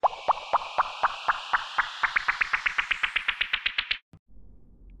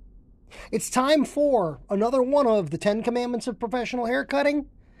It's time for another one of the 10 Commandments of Professional Haircutting,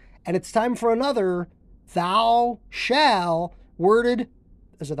 and it's time for another thou shall worded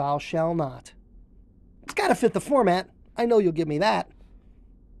as a thou shall not. It's got to fit the format. I know you'll give me that.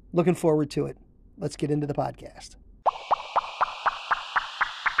 Looking forward to it. Let's get into the podcast.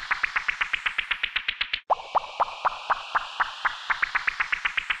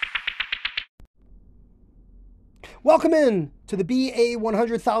 Welcome in to the BA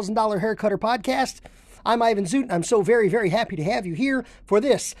 $100,000 Haircutter Podcast. I'm Ivan Zoot, and I'm so very, very happy to have you here for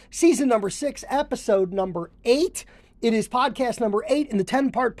this season number 6, episode number 8. It is podcast number 8 in the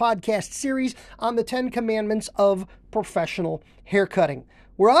 10-part podcast series on the 10 Commandments of Professional Haircutting.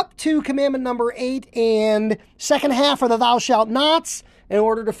 We're up to commandment number 8 and second half of the thou shalt nots. In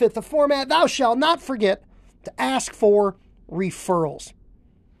order to fit the format, thou shalt not forget to ask for referrals.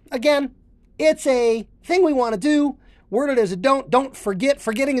 Again, it's a thing we want to do. Worded as a don't forget.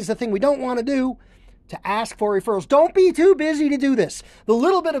 Forgetting is the thing we don't want to do. To ask for referrals. Don't be too busy to do this. The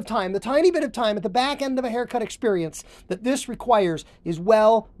little bit of time, the tiny bit of time at the back end of a haircut experience that this requires is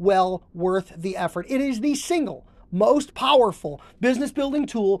well worth the effort. It is the single most powerful business building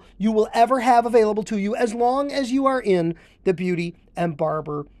tool you will ever have available to you as long as you are in the beauty and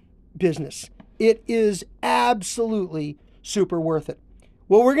barber business. It is absolutely super worth it.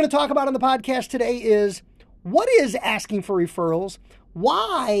 What we're going to talk about on the podcast today is what is asking for referrals?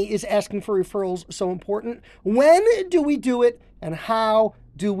 Why is asking for referrals so important? When do we do it? And how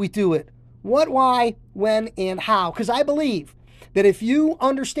do we do it? What, why, when, and how? Because I believe that if you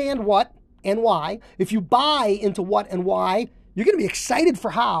understand what and why, if you buy into what and why, you're going to be excited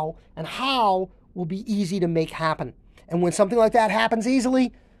for how, and how will be easy to make happen. And when something like that happens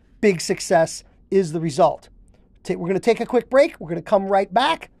easily, big success is the result. We're going to take a quick break. We're going to come right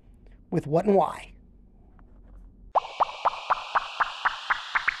back with what and why.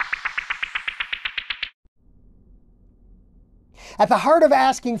 At the heart of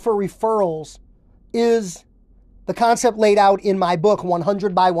asking for referrals is the concept laid out in my book,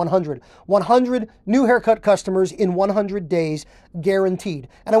 100 by 100. 100 new haircut customers in 100 days guaranteed.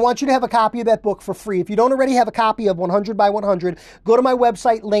 And I want you to have a copy of that book for free. If you don't already have a copy of 100 by 100, go to my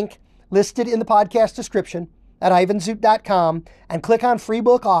website link listed in the podcast description at ivanzoot.com and click on free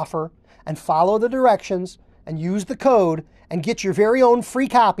book offer and follow the directions and use the code and get your very own free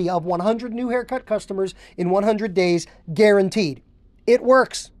copy of 100 new haircut customers in 100 days guaranteed. It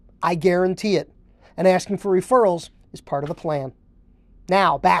works. I guarantee it. And asking for referrals is part of the plan.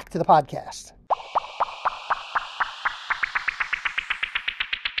 Now, back to the podcast.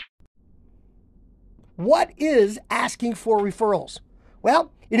 What is asking for referrals?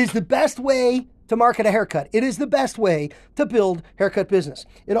 Well, it is the best way to market a haircut. It is the best way to build haircut business.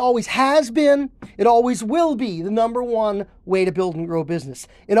 It always has been, it always will be the number one way to build and grow business.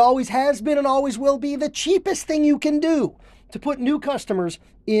 It always has been and always will be the cheapest thing you can do to put new customers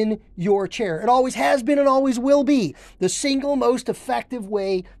in your chair. It always has been and always will be the single most effective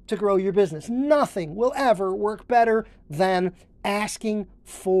way to grow your business. Nothing will ever work better than asking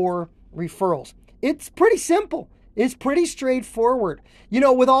for referrals. It's pretty simple. It's pretty straightforward. You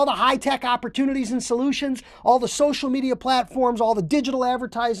know, with all the high-tech opportunities and solutions, all the social media platforms, all the digital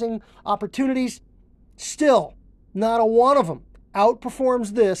advertising opportunities, still, not a one of them outperforms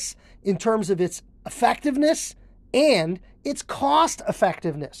this in terms of its effectiveness and its cost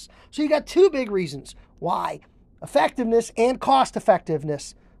effectiveness. So you got two big reasons why effectiveness and cost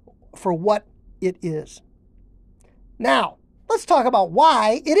effectiveness for what it is. Now, let's talk about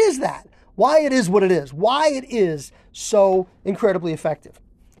why it is that. Why it is what it is. Why it is so incredibly effective.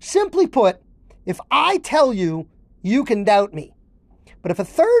 Simply put, if I tell you, you can doubt me. But if a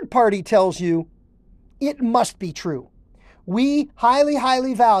third party tells you, it must be true. We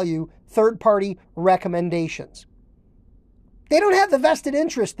highly value third-party recommendations. They don't have the vested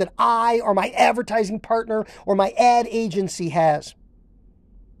interest that I or my advertising partner or my ad agency has.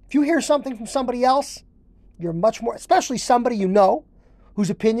 If you hear something from somebody else, you're much more, especially somebody you know, whose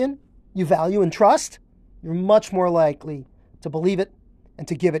opinion you value and trust, you're much more likely to believe it and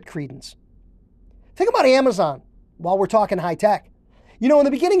to give it credence. Think about Amazon while we're talking high tech. You know, in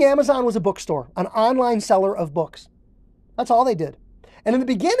the beginning, Amazon was a bookstore, an online seller of books. That's all they did. And in the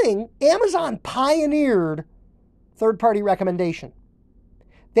beginning, Amazon pioneered third-party recommendation.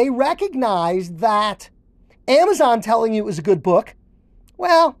 They recognized that Amazon telling you it was a good book,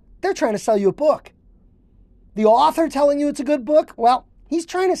 well, they're trying to sell you a book. The author telling you it's a good book, well, he's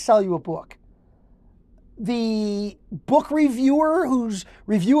trying to sell you a book. The book reviewer whose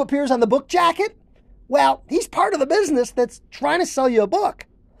review appears on the book jacket, well, he's part of the business that's trying to sell you a book.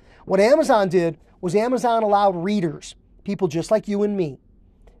 What Amazon did was Amazon allowed readers, people just like you and me,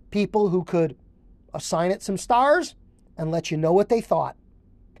 people who could assign it some stars and let you know what they thought.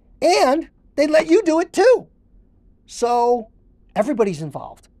 And they'd let you do it too. So everybody's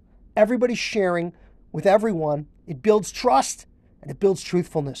involved. Everybody's sharing with everyone. It builds trust and it builds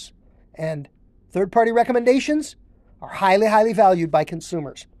truthfulness. And third-party recommendations are highly, highly valued by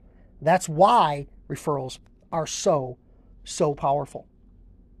consumers. That's why referrals are so, so powerful.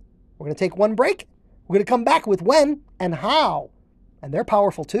 We're going to take one break. We're going to come back with when and how. And they're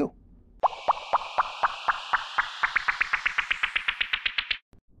powerful too.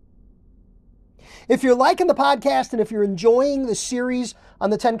 If you're liking the podcast and if you're enjoying the series on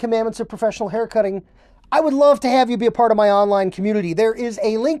the 10 Commandments of Professional Haircutting, I would love to have you be a part of my online community. There is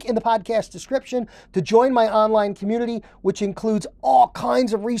a link in the podcast description to join my online community, which includes all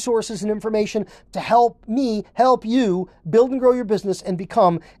kinds of resources and information to help me help you build and grow your business and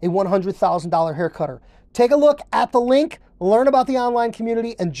become a $100,000 haircutter. Take a look at the link, learn about the online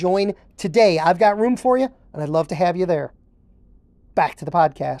community, and join today. I've got room for you, and I'd love to have you there. Back to the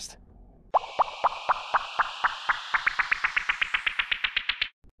podcast.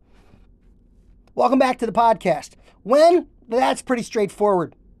 Welcome back to the podcast. When? That's pretty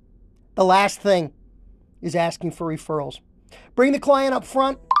straightforward. The last thing is asking for referrals. Bring the client up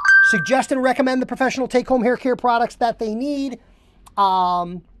front, suggest and recommend the professional take-home hair care products that they need,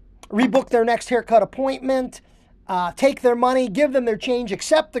 rebook their next haircut appointment, take their money, give them their change,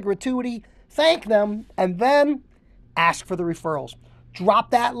 accept the gratuity, thank them, and then ask for the referrals. Drop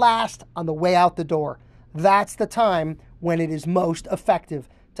that last on the way out the door. That's the time when it is most effective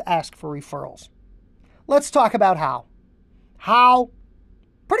to ask for referrals. Let's talk about how. How?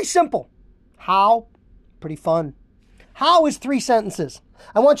 Pretty simple. How? Pretty fun. How is 3 sentences.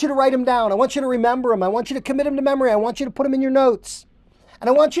 I want you to write them down. I want you to remember them. I want you to commit them to memory. I want you to put them in your notes. And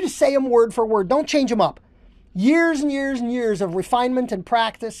I want you to say them word for word. Don't change them up. Years and years and years of refinement and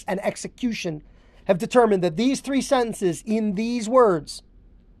practice and execution have determined that these 3 sentences in these words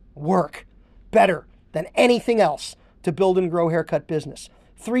work better than anything else to build and grow haircut business.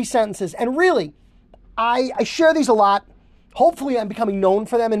 3 sentences. And really, I share these a lot. Hopefully, I'm becoming known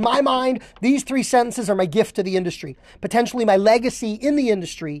for them. In my mind, these 3 sentences are my gift to the industry, potentially my legacy in the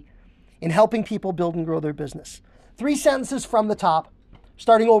industry in helping people build and grow their business. 3 sentences from the top,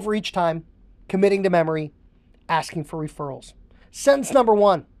 starting over each time, committing to memory, asking for referrals. Sentence number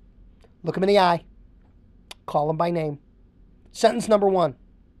 1, look them in the eye, call them by name. Sentence number 1,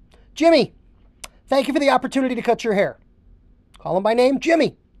 Jimmy, thank you for the opportunity to cut your hair. Call him by name,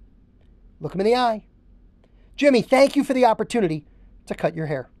 Jimmy. Look him in the eye. Jimmy, thank you for the opportunity to cut your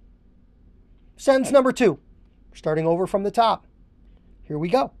hair. Sentence number 2, starting over from the top. Here we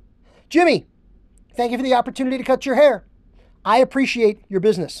go. Jimmy, thank you for the opportunity to cut your hair. I appreciate your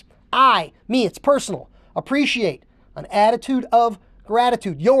business. It's personal. Appreciate, an attitude of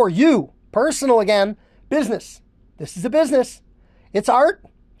gratitude. You, personal again, business. This is a business. It's art.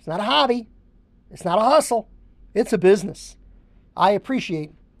 It's not a hobby. It's not a hustle. It's a business. I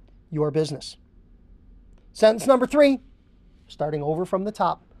appreciate your business. Sentence number 3, starting over from the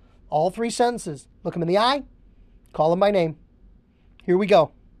top. All 3 sentences. Look him in the eye. Call him by name. Here we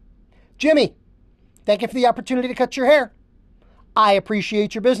go. Jimmy, thank you for the opportunity to cut your hair. I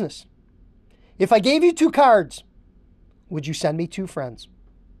appreciate your business. If I gave you 2 cards, would you send me 2 friends?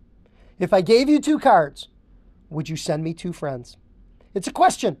 If I gave you 2 cards, would you send me 2 friends? It's a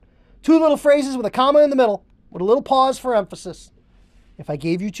question. 2 little phrases with a comma in the middle, with a little pause for emphasis. If I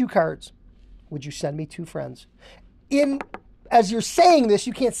gave you 2 cards, would you send me 2 friends? As you're saying this,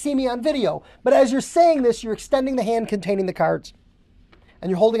 you can't see me on video, but as you're saying this, you're extending the hand containing the cards. And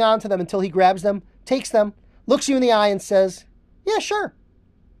you're holding on to them until he grabs them, takes them, looks you in the eye and says, yeah, sure.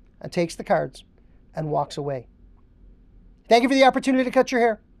 And takes the cards and walks away. Thank you for the opportunity to cut your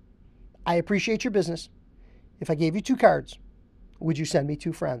hair. I appreciate your business. If I gave you 2 cards, would you send me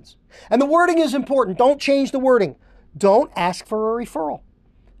 2 friends? And the wording is important. Don't change the wording. Don't ask for a referral.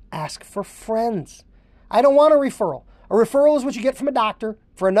 Ask for friends. I don't want a referral. A referral is what you get from a doctor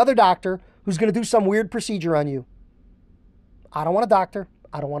for another doctor who's going to do some weird procedure on you. I don't want a doctor.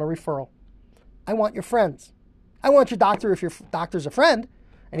 I don't want a referral. I want your friends. I want your doctor if your doctor's a friend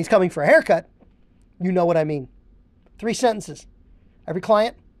and he's coming for a haircut. You know what I mean. 3 sentences. Every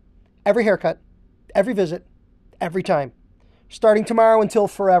client, every haircut, every visit, every time. Starting tomorrow until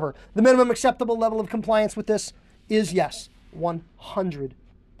forever. The minimum acceptable level of compliance with this is, yes, 100%.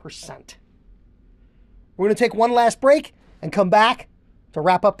 We're going to take one last break and come back to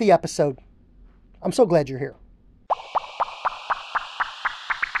wrap up the episode. I'm so glad you're here.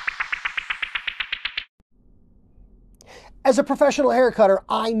 As a professional hair cutter,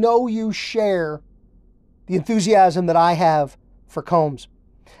 I know you share the enthusiasm that I have for combs.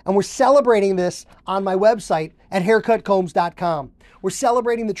 And we're celebrating this on my website at haircutcombs.com. We're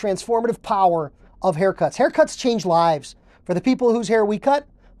celebrating the transformative power of haircuts. Haircuts change lives for the people whose hair we cut,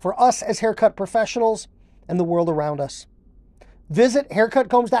 for us as haircut professionals, and the world around us. Visit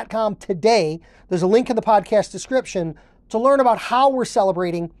haircutcombs.com today. There's a link in the podcast description to learn about how we're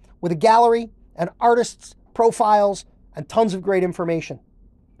celebrating with a gallery and artists' profiles and tons of great information.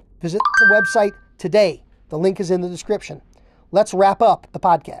 Visit the website today. The link is in the description. Let's wrap up the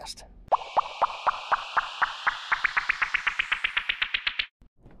podcast.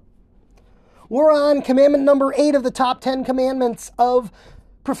 We're on commandment number 8 of the top 10 commandments of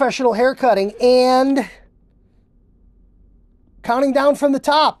professional haircutting, and counting down from the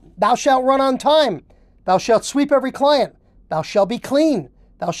top. Thou shalt run on time. Thou shalt sweep every client. Thou shalt be clean.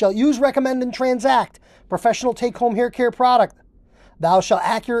 Thou shalt use, recommend, and transact professional take-home hair care product. Thou shalt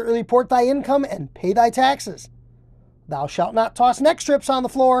accurately report thy income and pay thy taxes. Thou shalt not toss neck strips on the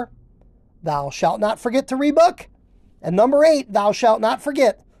floor. Thou shalt not forget to rebook. And number 8, thou shalt not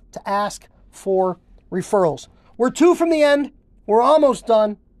forget to ask for referrals. We're 2 from the end. We're almost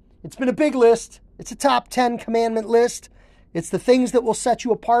done. It's been a big list. It's a top 10 commandment list. It's the things that will set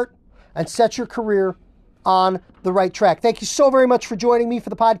you apart and set your career on the right track. Thank you so very much for joining me for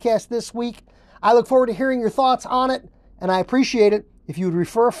the podcast this week. I look forward to hearing your thoughts on it, and I appreciate it if you would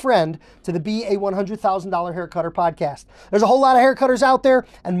refer a friend to the Be a $100,000 Haircutter podcast. There's a whole lot of haircutters out there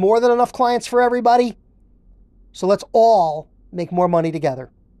and more than enough clients for everybody. So let's all make more money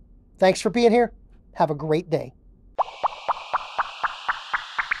together. Thanks for being here. Have a great day.